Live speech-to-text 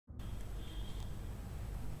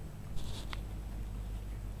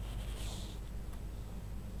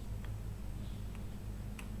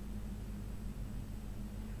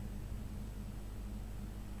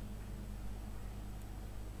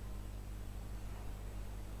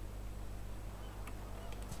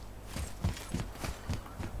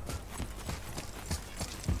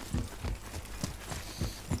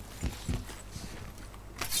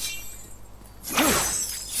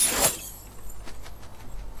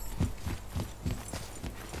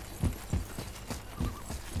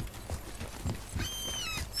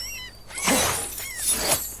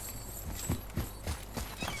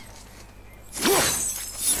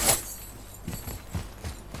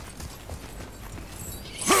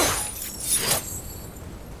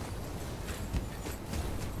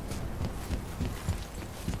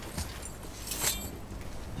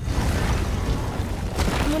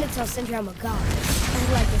tell Sindri I'm a god. I'd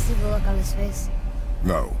like to see the look on his face.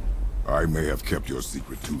 No. I may have kept your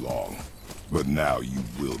secret too long. But now you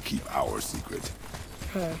will keep our secret.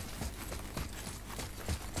 Huh.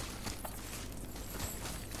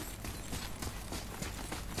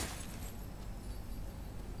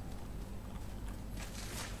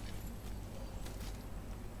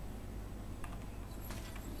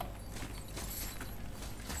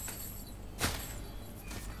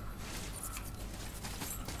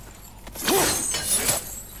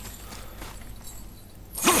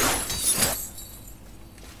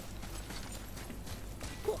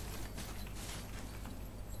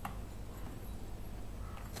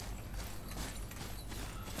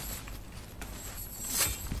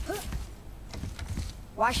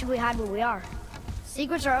 Why should we hide where we are?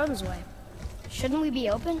 Secrets are Odin's way. Shouldn't we be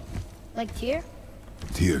open? Like Tyr?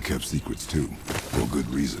 Tyr kept secrets too, for good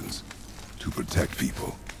reasons. To protect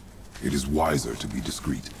people. It is wiser to be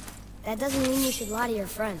discreet. That doesn't mean you should lie to your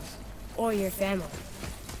friends. Or your family.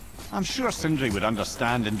 I'm sure Sindri would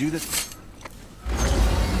understand and do this.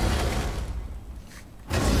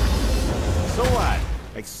 So lad,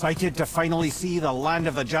 excited to finally see the land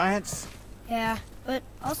of the giants? Yeah, but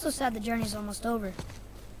also sad the journey's almost over.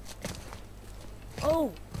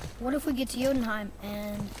 Oh, what if we get to Jotunheim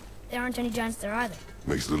and there aren't any giants there either?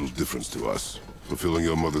 Makes little difference to us. Fulfilling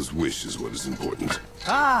your mother's wish is what is important.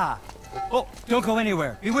 Ah! Oh, don't go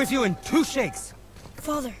anywhere. Be with you in 2 shakes.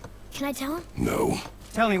 Father, can I tell him? No.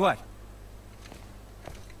 Tell me what?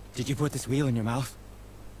 Did you put this wheel in your mouth?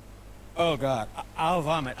 Oh God, I'll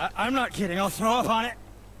vomit. I'm not kidding. I'll throw up on it.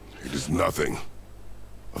 It is nothing.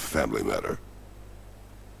 A family matter.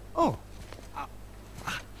 Oh.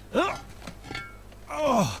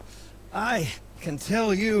 Oh, I can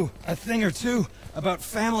tell you a thing or two about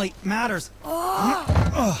family matters.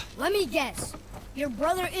 Let me guess. Your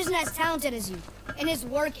brother isn't as talented as you, and his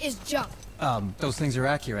work is junk. Those things are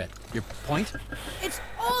accurate. Your point? It's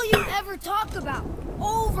all you ever talk about,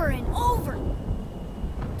 over and over.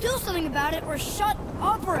 Do something about it or shut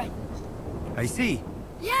up already. I see.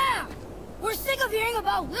 Yeah! We're sick of hearing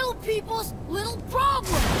about little people's little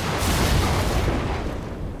problems!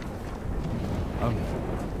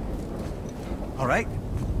 All right.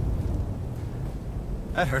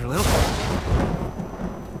 That hurt a little.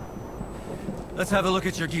 Let's have a look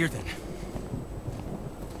at your gear then.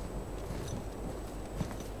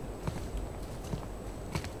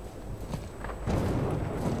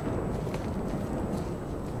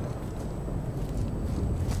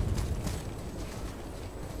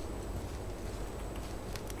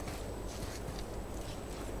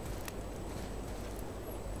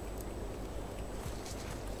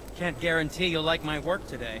 Can't guarantee you'll like my work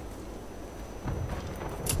today.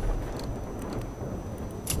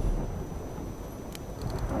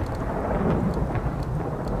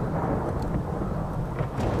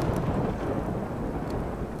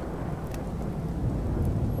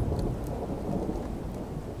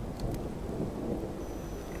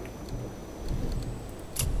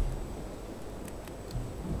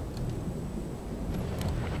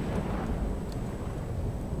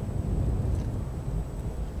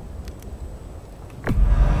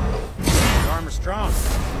 Strong.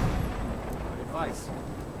 Good advice.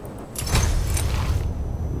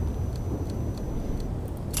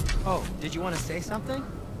 Oh, did you want to say something?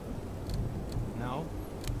 No?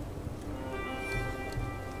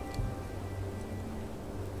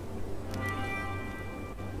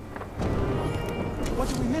 What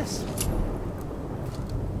did we miss?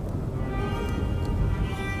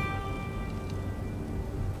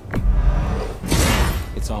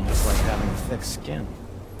 It's almost like having a thick skin.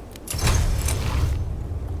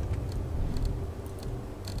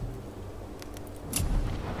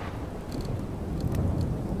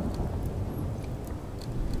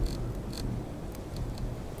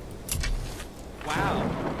 Wow,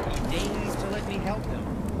 he deigns to let me help him.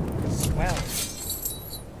 Swell.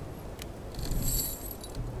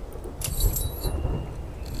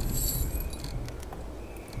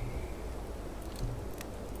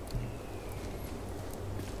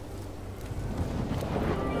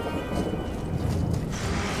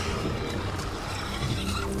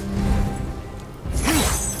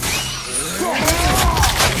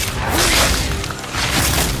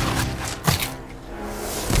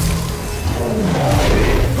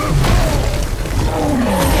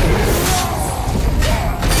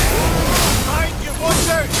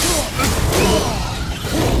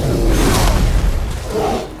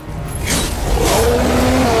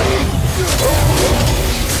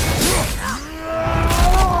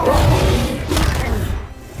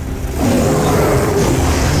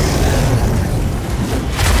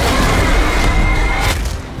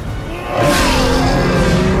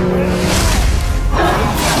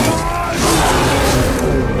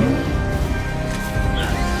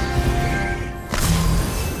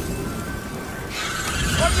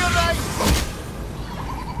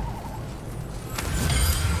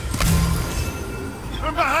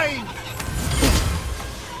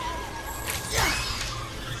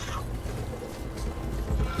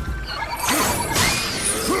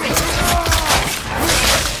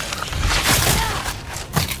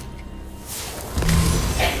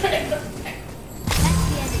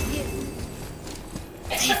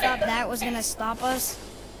 You thought that was gonna stop us?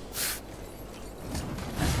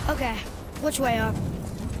 Okay, which way up?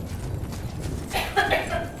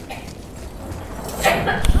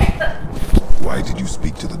 Why did you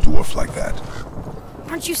speak to the dwarf like that?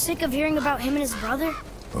 Aren't you sick of hearing about him and his brother?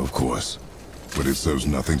 Of course. But it serves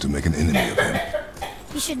nothing to make an enemy of him.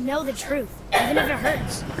 You should know the truth, even if it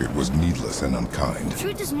hurts. It was needless and unkind.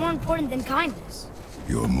 Truth is more important than kindness.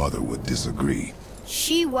 Your mother would disagree.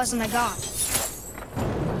 She wasn't a god.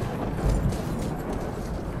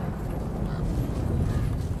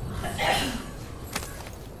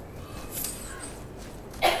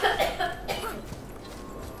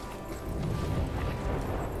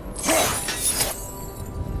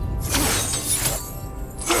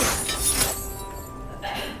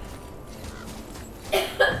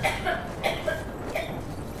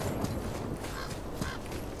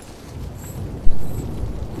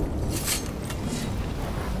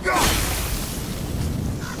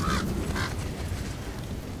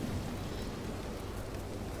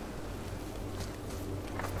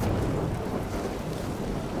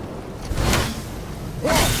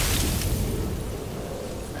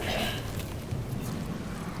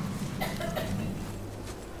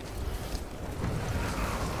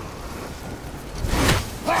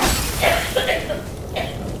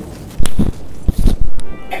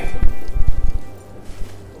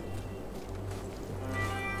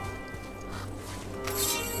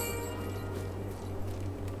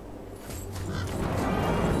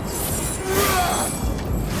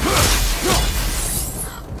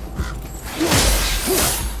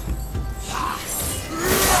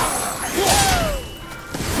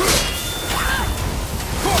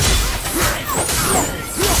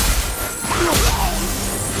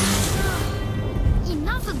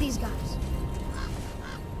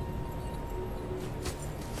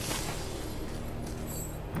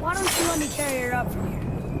 Why don't you let me carry her up from here?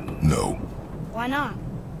 No. Why not?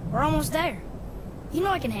 We're almost there. You know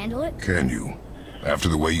I can handle it. Can you? After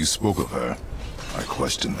the way you spoke of her, I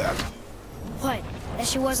question that. What? That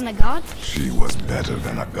she wasn't a god? She was better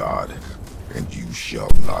than a god, and you shall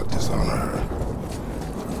not dishonor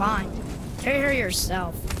her. Fine. Carry her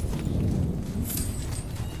yourself.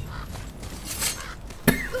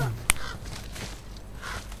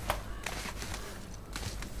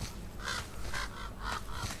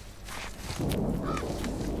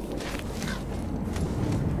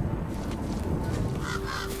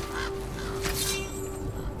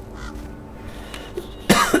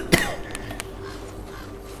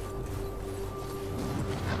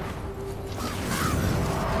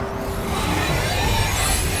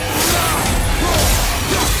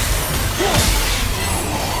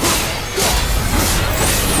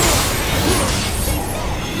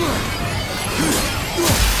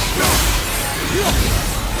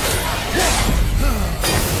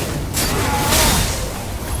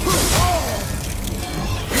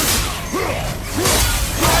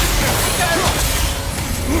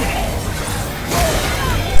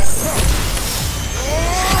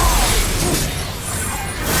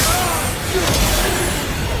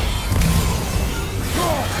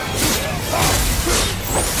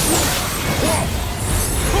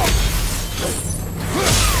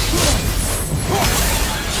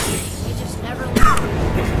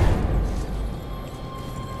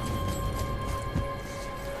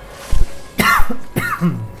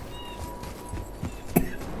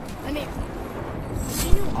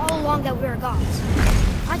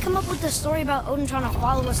 Story about Odin trying to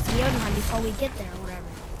follow us to Jotunheim before we get there or whatever.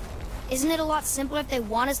 Isn't it a lot simpler if they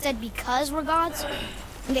want us dead because we're gods?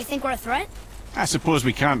 And they think we're a threat? I suppose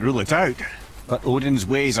we can't rule it out. But Odin's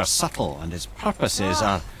ways are subtle, and his purposes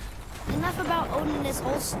are... Enough about Odin and his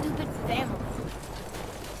whole stupid family.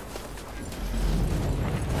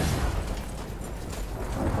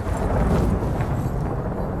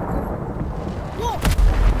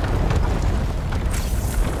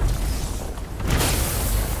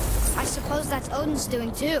 That's Odin's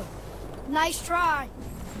doing too. Nice try.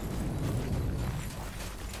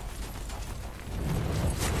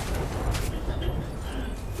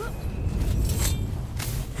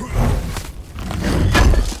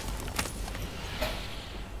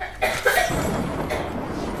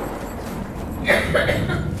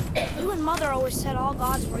 You and Mother always said all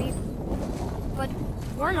gods were evil. But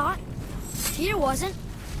we're not. Tyr wasn't.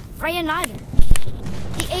 Freya neither.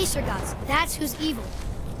 The Aesir gods, that's who's evil.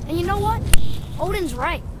 And you know what? Odin's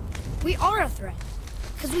right. We are a threat.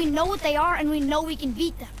 Because we know what they are and we know we can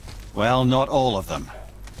beat them. Well, not all of them.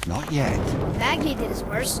 Not yet. Magni did his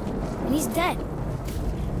worst, and he's dead.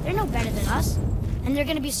 They're no better than us, and they're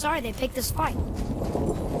gonna be sorry they picked this fight.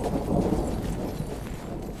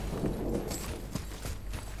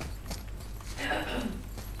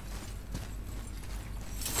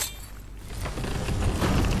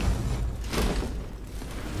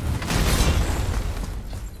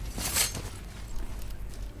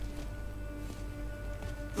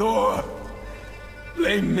 Thor,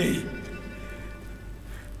 blame me.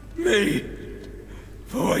 Me,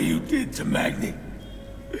 for what you did to Magni.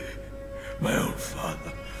 My own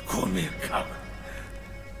father called me a coward.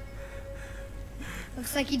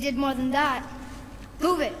 Looks like he did more than that.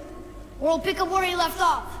 Move it, or we'll pick up where he left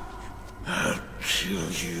off. I'll kill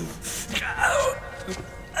you.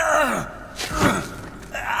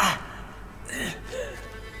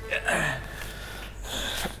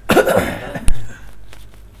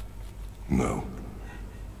 No.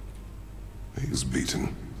 He is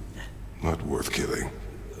beaten. Not worth killing.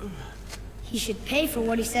 He should pay for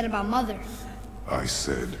what he said about Mother. I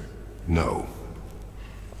said no.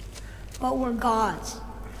 But we're gods.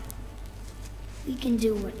 We can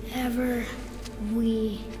do whatever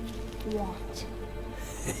we want.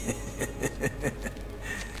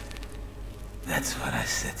 That's what I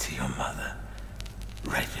said to your mother,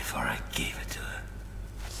 right before I gave it to her.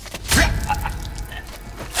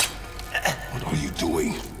 What are you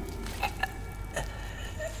doing?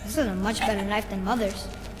 This is a much better knife than Mother's.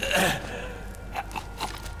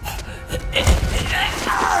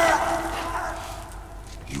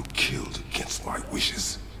 You killed against my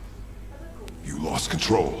wishes. You lost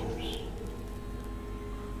control.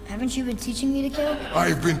 Haven't you been teaching me to kill?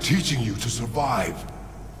 I've been teaching you to survive.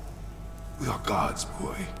 We are gods,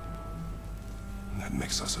 boy. And that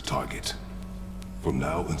makes us a target. From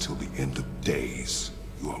now until the end of days,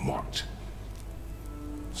 you are marked.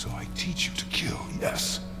 So I teach you to kill,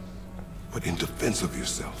 yes. But in defense of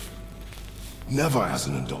yourself. Never as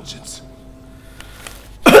an indulgence.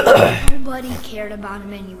 Nobody cared about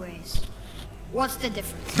him anyways. What's the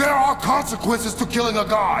difference? There are consequences to killing a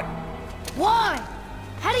god! Why?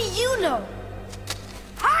 How do you know?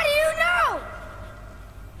 How do you know?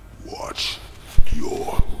 Watch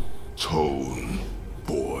your tone,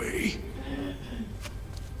 boy.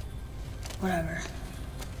 Whatever.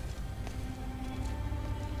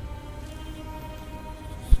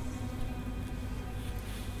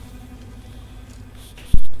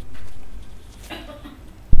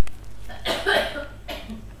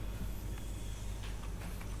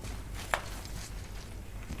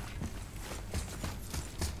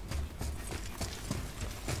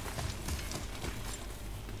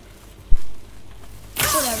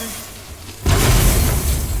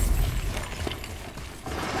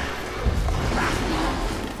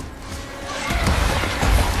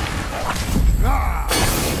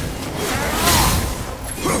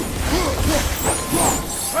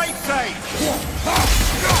 Right side!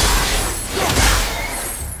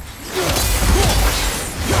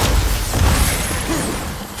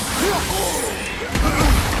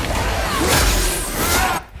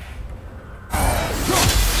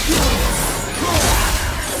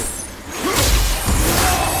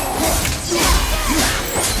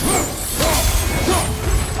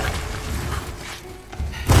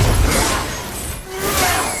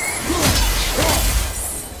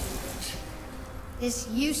 This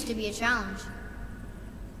used to be a challenge.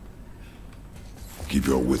 Keep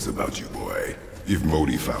your wits about you, boy. If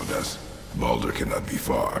Modi found us, Baldur cannot be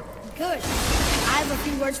far. Good. I have a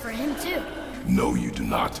few words for him, too. No, you do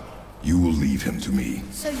not. You will leave him to me.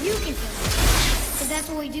 So you can kill him. Because that's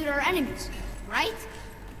what we do to our enemies, right?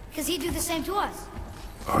 Because he'd do the same to us.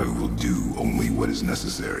 I will do only what is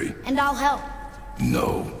necessary. And I'll help.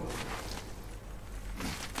 No.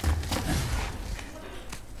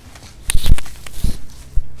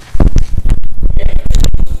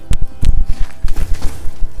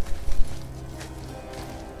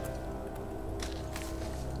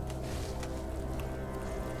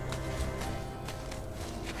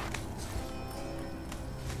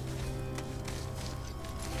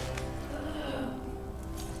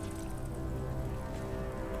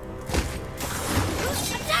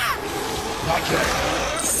 Not yet.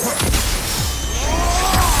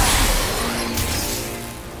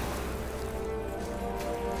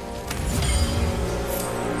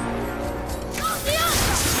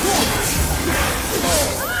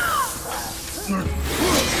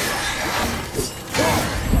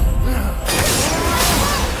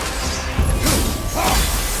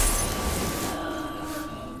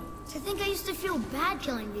 To think I used to feel bad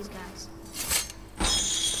killing these guys.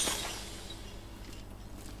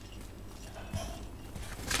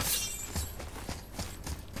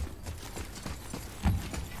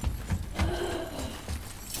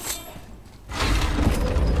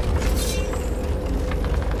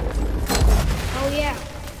 Oh yeah,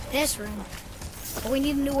 this room. But we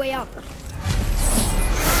need a new way up.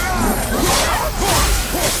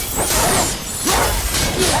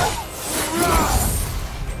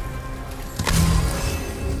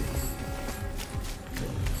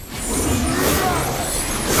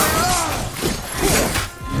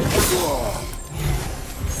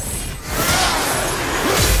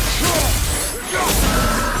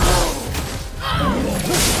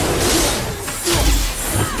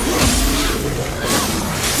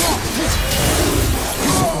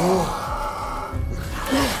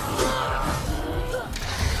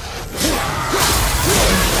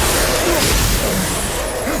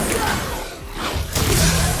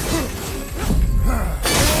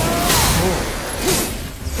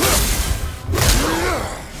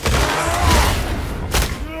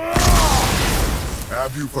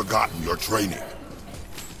 you forgotten your training?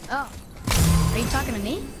 Oh. Are you talking to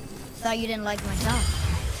me? Thought you didn't like my tone.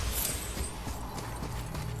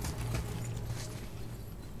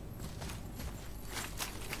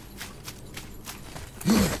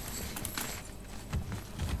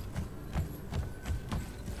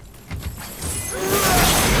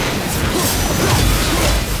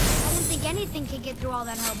 I didn't think anything could get through all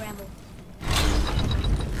that hell bramble.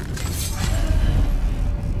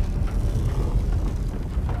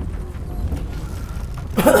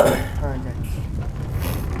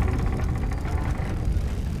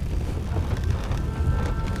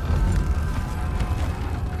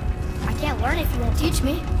 I can't learn if you won't teach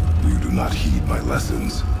me. You do not heed my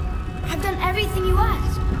lessons. I've done everything you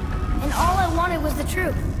asked, and all I wanted was the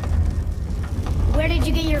truth. Where did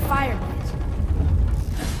you get your fire blades?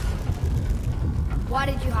 Why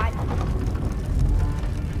did you hide them?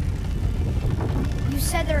 You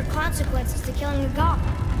said there are consequences to killing a god.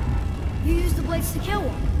 You used the blades to kill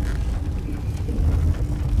one.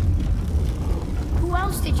 Who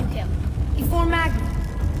else did you kill? Before Magni?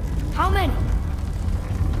 How many?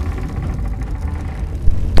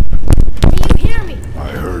 Can you hear me?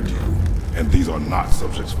 I heard you, and these are not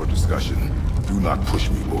subjects for discussion. Do not push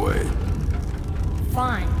me, boy.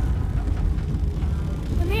 Fine.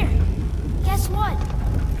 Come here. Guess what?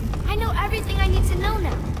 I know everything I need to know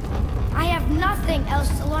now. I have nothing else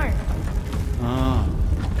to learn. Ah,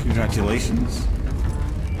 congratulations.